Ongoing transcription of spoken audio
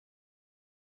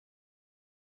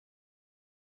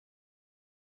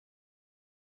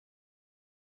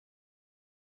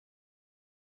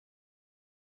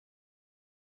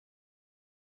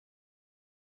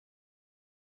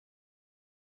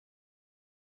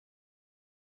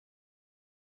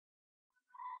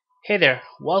Hey there,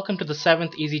 welcome to the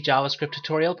 7th Easy JavaScript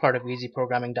tutorial, part of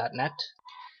easyprogramming.net.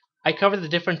 I covered the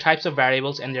different types of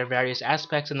variables and their various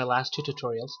aspects in the last two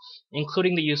tutorials,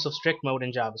 including the use of strict mode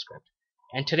in JavaScript.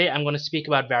 And today I'm going to speak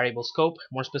about variable scope,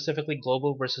 more specifically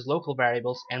global versus local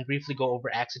variables, and briefly go over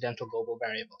accidental global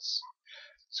variables.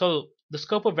 So the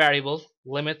scope of variable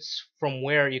limits from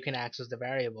where you can access the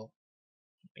variable.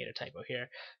 Made a typo here.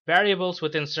 Variables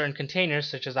within certain containers,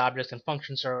 such as objects and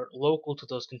functions, are local to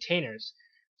those containers.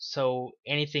 So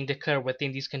anything declared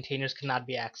within these containers cannot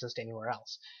be accessed anywhere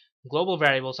else. Global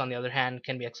variables, on the other hand,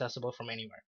 can be accessible from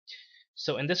anywhere.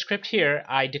 So in this script here,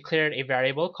 I declared a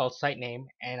variable called siteName,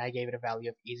 and I gave it a value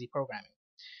of easy programming.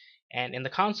 And in the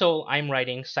console, I'm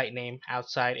writing siteName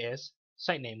outside is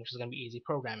siteName, which is going to be easy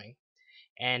programming.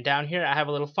 And down here, I have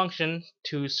a little function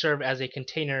to serve as a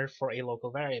container for a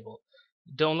local variable.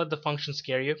 Don't let the function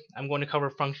scare you. I'm going to cover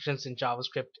functions in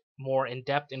JavaScript more in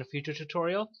depth in a future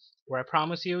tutorial, where I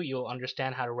promise you'll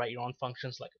understand how to write your own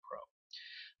functions like a pro.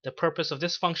 The purpose of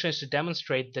this function is to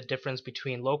demonstrate the difference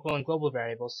between local and global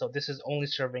variables, so this is only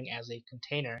serving as a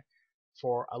container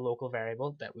for a local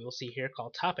variable that we will see here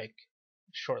called topic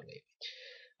shortly.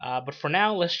 But for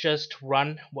now, let's just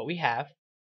run what we have.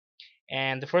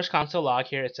 And the first console log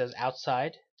here, it says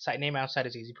outside. Sitename outside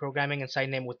is easy programming, and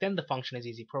sitename within the function is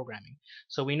easy programming.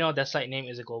 So we know that sitename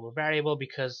is a global variable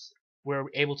because we're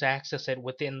able to access it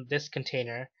within this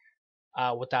container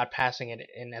without passing it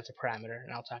in as a parameter.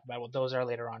 And I'll talk about what those are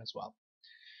later on as well.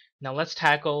 Now let's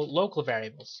tackle local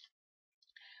variables.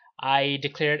 I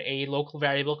declared a local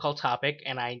variable called topic,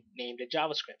 and I named it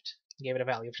JavaScript. Gave it a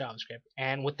value of JavaScript.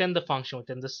 And within the function,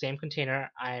 within the same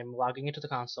container, I'm logging into the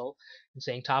console and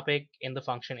saying topic in the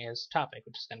function is topic,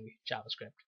 which is going to be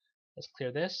JavaScript. Let's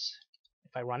clear this.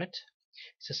 If I run it,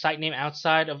 so sitename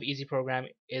outside of easy program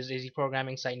is easy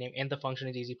programming, sitename in the function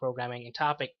is easy programming, and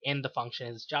topic in the function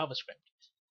is JavaScript.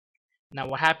 Now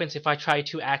what happens if I try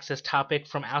to access topic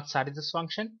from outside of this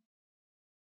function?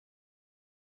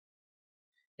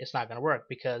 It's not going to work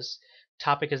because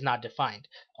topic is not defined.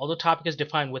 Although topic is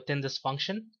defined within this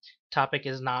function, topic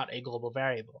is not a global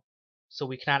variable, so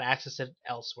we cannot access it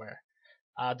elsewhere.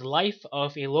 The life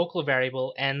of a local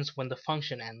variable ends when the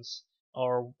function ends,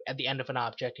 or at the end of an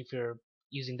object if you're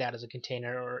using that as a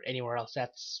container, or anywhere else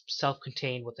that's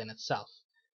self-contained within itself.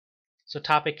 So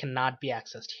topic cannot be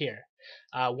accessed here.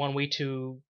 One way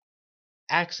to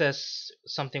access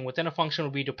something within a function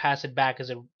would be to pass it back as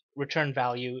a return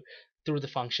value through the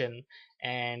function,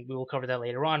 and we will cover that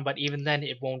later on, but even then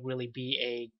it won't really be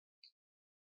a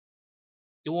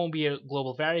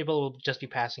global variable. It will just be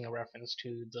passing a reference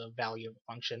to the value of the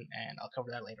function, and I'll cover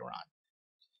that later on.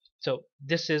 So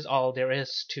this is all there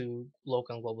is to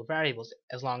local and global variables.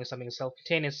 As long as something is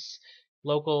self-contained, it's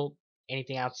local.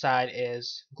 Anything outside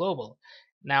is global.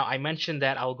 Now I mentioned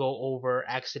that I'll go over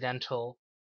accidental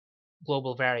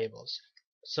global variables.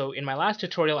 So in my last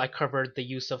tutorial I covered the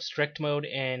use of strict mode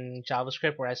in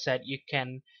JavaScript, where I said you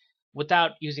can,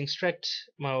 without using strict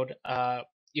mode,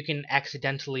 you can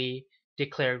accidentally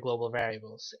declare global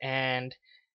variables. And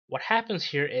what happens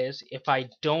here is if I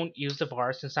don't use the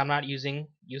var, since I'm not using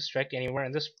use strict anywhere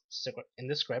in this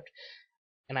script,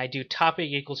 and I do topic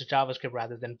equals to JavaScript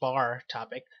rather than var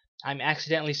topic, I'm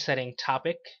accidentally setting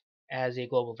topic as a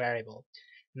global variable.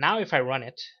 Now if I run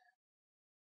it,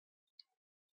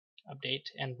 update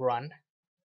and run,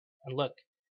 and look,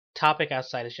 topic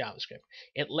outside is JavaScript.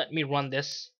 It let me run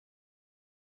this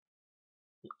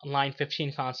line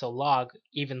 15 console log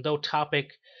even though topic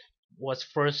was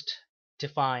first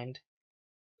defined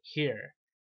here.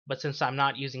 But since I'm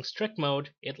not using strict mode,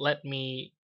 it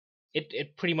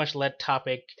pretty much let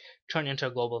topic turn into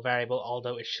a global variable,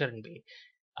 although it shouldn't be.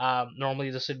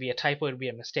 Normally this would be a typo, it would be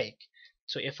a mistake.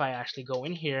 So if I actually go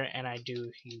in here and I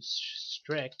do use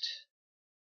strict,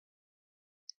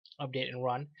 update and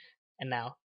run, and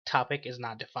now topic is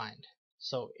not defined.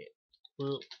 So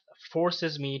it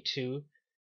forces me to,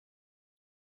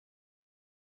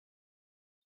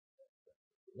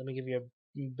 let me give you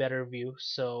a better view.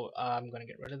 So I'm going to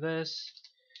get rid of this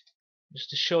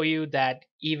just to show you that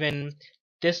even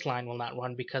this line will not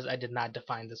run because I did not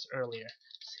define this earlier.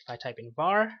 So if I type in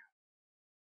var,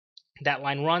 that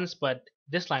line runs, but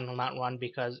this line will not run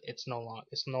because it's no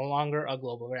longer a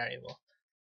global variable.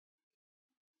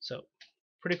 So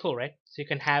pretty cool, right? So you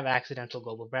can have accidental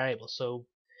global variables. So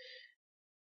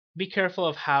be careful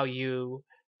of how you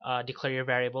declare your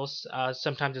variables.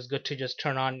 Sometimes it's good to just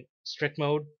turn on strict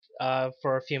mode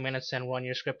for a few minutes and run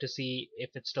your script to see if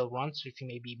it still runs. If you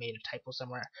maybe made a typo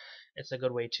somewhere, it's a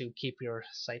good way to keep your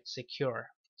site secure.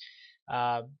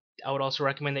 I would also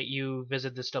recommend that you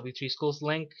visit this W3 Schools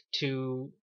link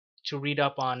to to read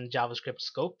up on JavaScript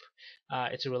scope.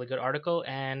 It's a really good article,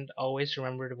 and always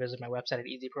remember to visit my website at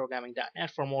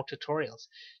easyprogramming.net for more tutorials.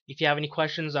 If you have any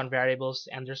questions on variables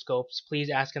and their scopes, please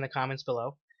ask in the comments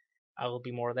below. I will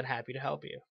be more than happy to help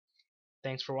you.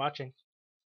 Thanks for watching.